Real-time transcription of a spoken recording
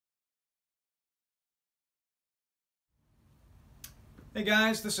Hey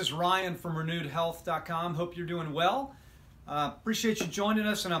guys, this is Ryan from renewedhealth.com. Hope you're doing well. Appreciate you joining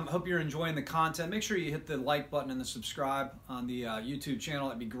us, and I hope you're enjoying the content. Make sure you hit the like button and the subscribe on the YouTube channel.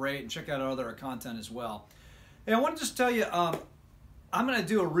 That'd be great. And check out our other content as well. Hey, I want to just tell you, I'm going to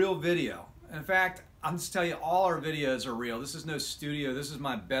do a real video. In fact, I'm just telling you, all our videos are real. This is no studio. This is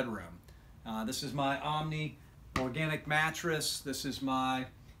my bedroom. This is my Omni organic mattress. This is my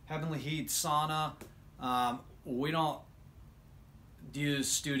Heavenly Heat sauna. We don't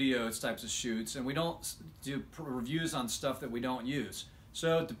use studios types of shoots, and we don't do reviews on stuff that we don't use.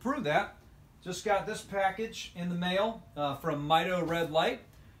 So to prove that, just got this package in the mail from Mito Red Light.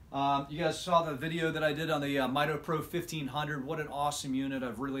 You guys saw the video that I did on the Mito Pro 1500. What an awesome unit.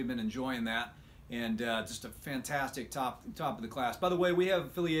 I've really been enjoying that, and just a fantastic top of the class. By the way, we have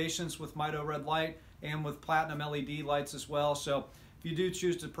affiliations with Mito Red Light and with Platinum LED lights as well. So if you do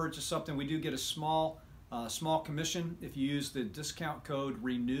choose to purchase something, we do get a small commission if you use the discount code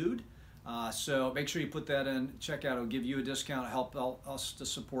RENEWED. So make sure you put that in, check out, it'll give you a discount, help us to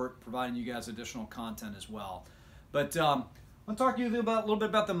support providing you guys additional content as well. But I'm going to talk to you a little bit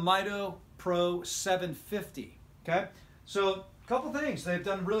about the Mito Pro 750. Okay, so a couple things. They've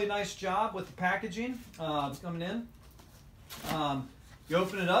done a really nice job with the packaging. It's coming in. You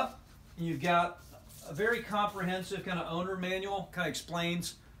open it up, you've got a very comprehensive kind of owner manual, kind of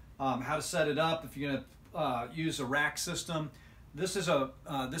explains how to set it up if you're going to use a rack system. This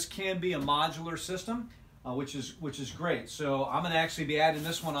can be a modular system, which is great. So I'm going to actually be adding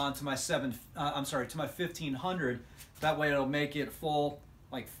this one on to my to my 1500. That way it'll make it full,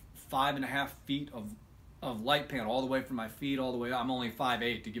 like 5.5 feet of light panel, all the way from my feet all the way. I'm only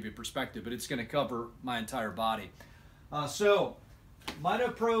 5'8" to give you perspective, but it's going to cover my entire body. So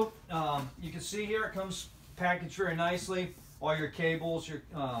Mito Pro, you can see here it comes packaged very nicely. All your cables,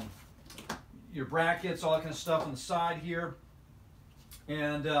 your brackets, all that kind of stuff on the side here.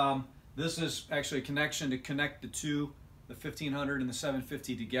 And this is actually a connection to connect the two, the 1500 and the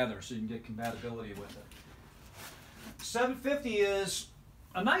 750 together, so you can get compatibility with it. 750 is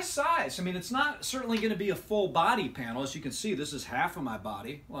a nice size. I mean, it's not certainly going to be a full body panel. As you can see, this is half of my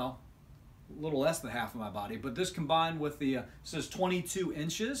body. Well, a little less than half of my body, but this combined with the, says 22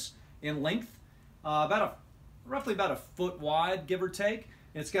 inches in length, roughly about a foot wide, give or take.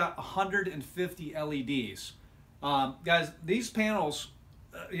 It's got 150 LEDs. Guys, these panels,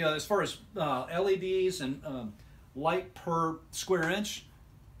 as far as LEDs and light per square inch,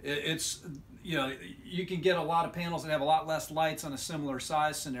 you can get a lot of panels that have a lot less lights on a similar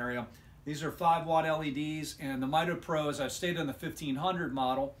size scenario. These are 5-watt LEDs, and the Mito Pro, as I've stated on the 1500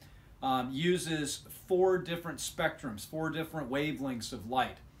 model, uses 4 different spectrums, 4 different wavelengths of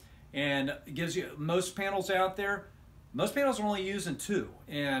light. And it gives you, most panels out there, most panels are only using 2,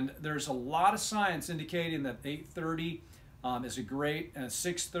 and there's a lot of science indicating that 830 is a great, and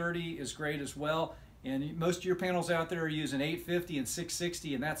 630 is great as well. And most of your panels out there are using 850 and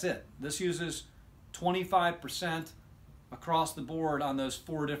 660, and that's it. This uses 25% across the board on those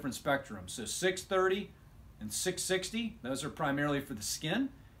 4 different spectrums. So 630 and 660, those are primarily for the skin,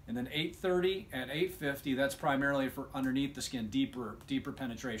 and then 830 and 850, that's primarily for underneath the skin, deeper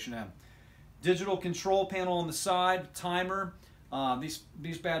penetration in. Digital control panel on the side, timer.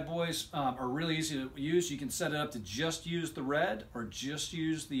 These bad boys are really easy to use. You can set it up to just use the red or just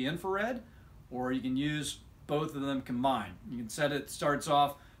use the infrared, or you can use both of them combined. You can set it, starts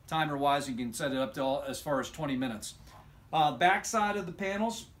off timer wise, you can set it up to as far as 20 minutes. Back side of the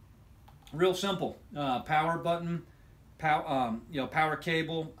panels, real simple. Power button, power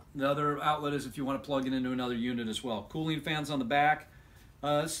cable. The other outlet is if you want to plug it into another unit as well. Cooling fans on the back.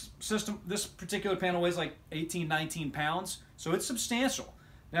 This particular panel weighs like 18, 19 pounds, so it's substantial.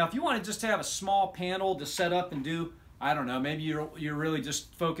 Now, if you want to just have a small panel to set up and do, I don't know, maybe you're really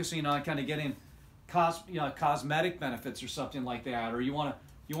just focusing on kind of getting cosmetic benefits or something like that, or you want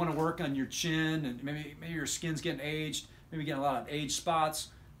to work on your chin, and maybe your skin's getting aged, maybe getting a lot of age spots.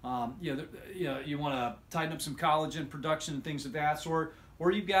 You want to tighten up some collagen production and things of that sort,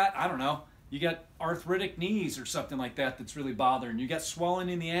 or you've got, I don't know, you got arthritic knees or something like that that's really bothering. You got swelling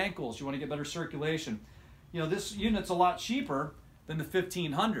in the ankles. You want to get better circulation. This unit's a lot cheaper than the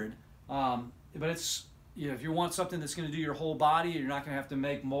 1500, but it's, if you want something that's going to do your whole body, you're not going to have to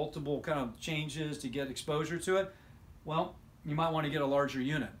make multiple kind of changes to get exposure to it. Well, you might want to get a larger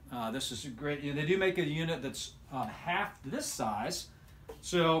unit. This is a great. They do make a unit that's half this size.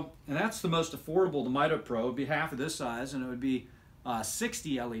 So, and that's the most affordable. The Mito Pro would be half of this size, and it would be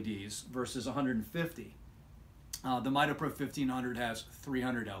 60 LEDs versus 150. The Mito Pro 1500 has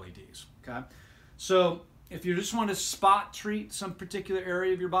 300 LEDs. Okay, so if you just want to spot treat some particular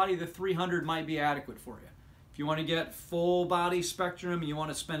area of your body, the 300 might be adequate for you. If you want to get full body spectrum and you want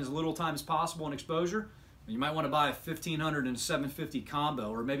to spend as little time as possible in exposure, you might want to buy a 1500 and a 750 combo,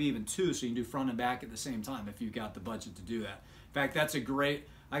 or maybe even two, so you can do front and back at the same time if you've got the budget to do that. In fact, that's a great,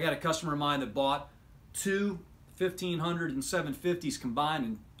 I got a customer of mine that bought two 1500 and 750s combined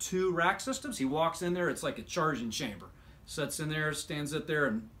in 2 rack systems. He walks in there, it's like a charging chamber. Sits in there, stands up there,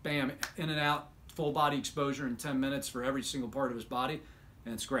 and bam, in and out, full body exposure in 10 minutes for every single part of his body,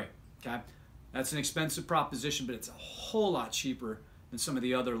 and it's great, okay? That's an expensive proposition, but it's a whole lot cheaper than some of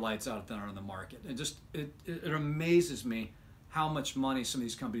the other lights out there on the market. It amazes me how much money some of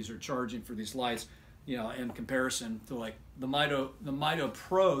these companies are charging for these lights, you know, in comparison to like the Mito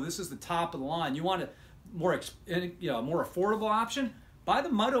Pro. This is the top of the line. You want a more affordable option? Buy the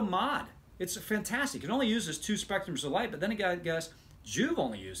Mito Mod. It's fantastic. It only uses 2 spectrums of light, but then again, guys, Juve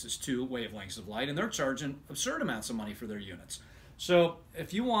only uses 2 wavelengths of light, and they're charging absurd amounts of money for their units. So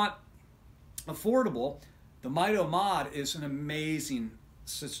if you want affordable, the Mito Mod is an amazing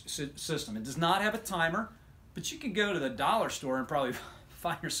system. It does not have a timer, but you can go to the dollar store and probably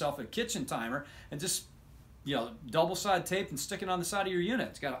find yourself a kitchen timer and just, you know, double-sided tape and stick it on the side of your unit.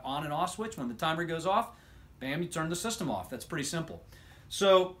 It's got an on and off switch. When the timer goes off, bam, you turn the system off. That's pretty simple.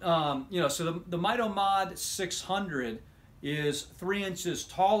 So, you know, so the Mito Mod 600 is 3 inches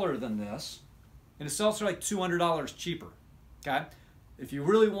taller than this, and it sells for like $200 cheaper, okay? If you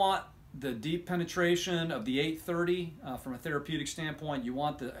really want the deep penetration of the 830 from a therapeutic standpoint, you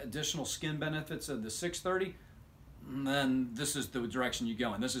want the additional skin benefits of the 630, then this is the direction you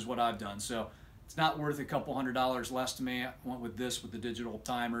go in. This is what I've done. So it's not worth a couple $100 less to me. I went with this with the digital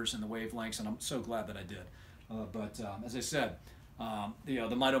timers and the wavelengths, and I'm so glad that I did. But as I said, you know,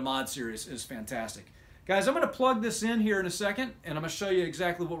 the Mito Mod series is fantastic. Guys, I'm going to plug this in here in a second, and I'm going to show you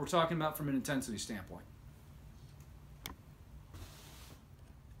exactly what we're talking about from an intensity standpoint.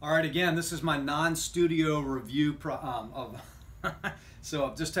 All right, again, this is my non-studio review so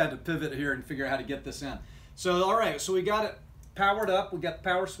I've just had to pivot here and figure out how to get this in. So, all right, so we got it powered up. We got the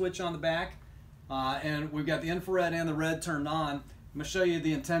power switch on the back, and we've got the infrared and the red turned on. I'm going to show you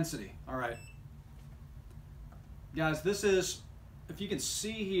the intensity. All right. Guys, this is, if you can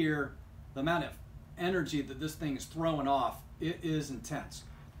see here, the amount of energy that this thing is throwing off, it is intense.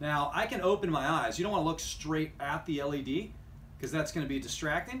 Now, I can open my eyes. You don't want to look straight at the LED, because that's going to be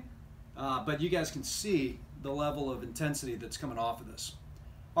distracting, but you guys can see the level of intensity that's coming off of this.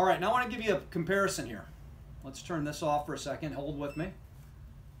 All right, now I want to give you a comparison here. Let's turn this off for a second. Hold with me.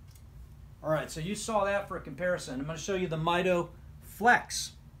 All right, so you saw that for a comparison. I'm going to show you the Mito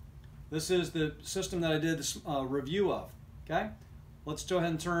Flex. This is the system that I did this review of, okay? Let's go ahead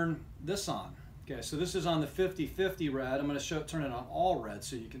and turn this on. Okay, so this is on the 50/50 red. I'm going to turn it on all red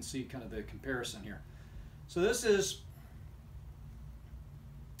so you can see kind of the comparison here. So this is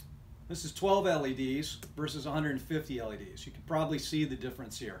 12 LEDs versus 150 LEDs. You can probably see the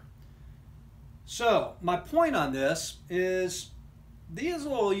difference here. So my point on this is these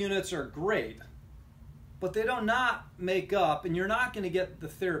little units are great, but they do not make up, and you're not going to get the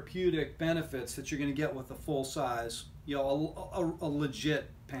therapeutic benefits that you're going to get with a full-size, you know, a legit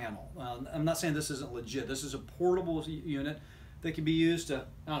panel. I'm not saying this isn't legit. This is a portable unit that can be used to,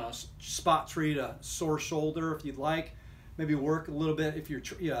 I don't know, spot treat a sore shoulder if you'd like. Maybe work a little bit if you're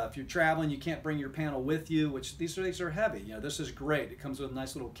traveling, you can't bring your panel with you, which these things are heavy. You know, this is great. It comes with a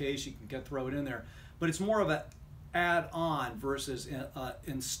nice little case. You can throw it in there, but it's more of an add-on versus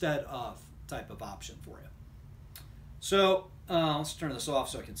instead of type of option for you. So let's turn this off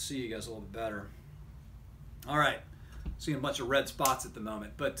so I can see you guys a little bit better. All right, seeing a bunch of red spots at the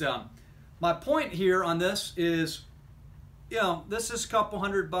moment, but my point here on this is, you know, this is a couple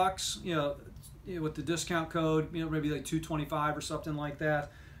 $100, you know, with the discount code, you know, maybe like $225 or something like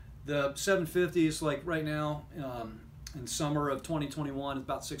that. The 750 is like right now in summer of 2021, it's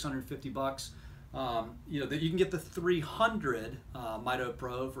about $650. You know, that you can get the 300 Mito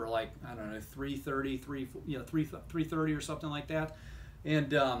Pro for like, I don't know, $330 or something like that.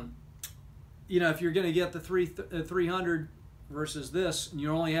 And you know, if you're going to get the 300 versus this, and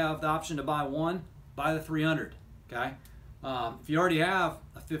you only have the option to buy one, buy the 300. Okay. If you already have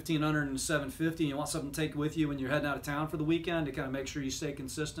a 1500 and 750 and you want something to take with you when you're heading out of town for the weekend to kind of make sure you stay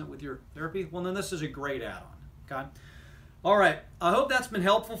consistent with your therapy, well, then this is a great add-on. Okay. All right. I hope that's been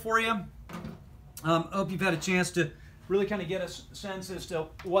helpful for you. I hope you've had a chance to really kind of get a sense as to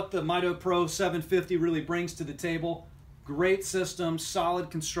what the Mito Pro 750 really brings to the table. Great system, solid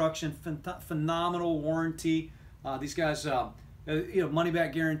construction, phenomenal warranty. These guys, you know, money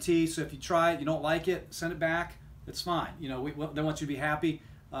back guarantee. So if you try it, you don't like it, send it back. It's fine. You know, they want you to be happy.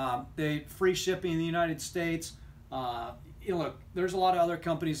 They free shipping in the United States. you know, look, there's a lot of other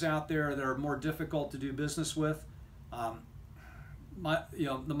companies out there that are more difficult to do business with. The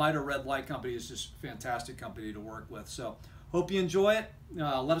Mito Red Light company is just a fantastic company to work with. So hope you enjoy it.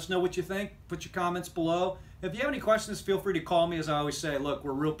 Let us know what you think. Put your comments below. If you have any questions, feel free to call me. As I always say, look,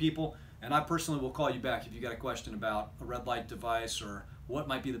 we're real people, and I personally will call you back if you got a question about a red light device or what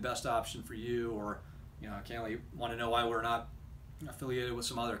might be the best option for you, or want to know why we're not affiliated with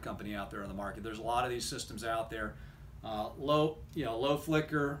some other company out there on the market. There's a lot of these systems out there. Low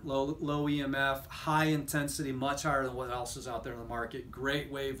flicker, low EMF, high intensity, much higher than what else is out there in the market.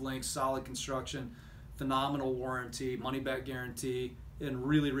 Great wavelengths, solid construction, phenomenal warranty, money back guarantee, and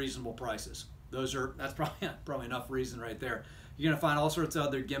really reasonable prices. That's probably enough reason right there. You're gonna find all sorts of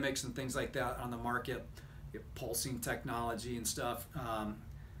other gimmicks and things like that on the market, pulsing technology and stuff.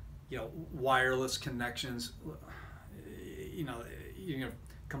 Wireless connections. You're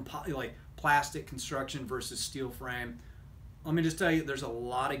gonna like plastic construction versus steel frame. Let me just tell you, there's a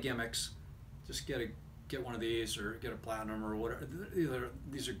lot of gimmicks. Just get one of these or get a platinum or whatever.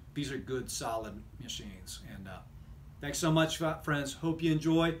 These are good, solid machines. And thanks so much, friends. Hope you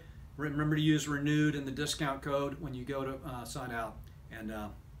enjoy. Remember to use Renewed in the discount code when you go to sign out. And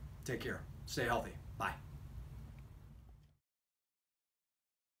take care. Stay healthy. Bye.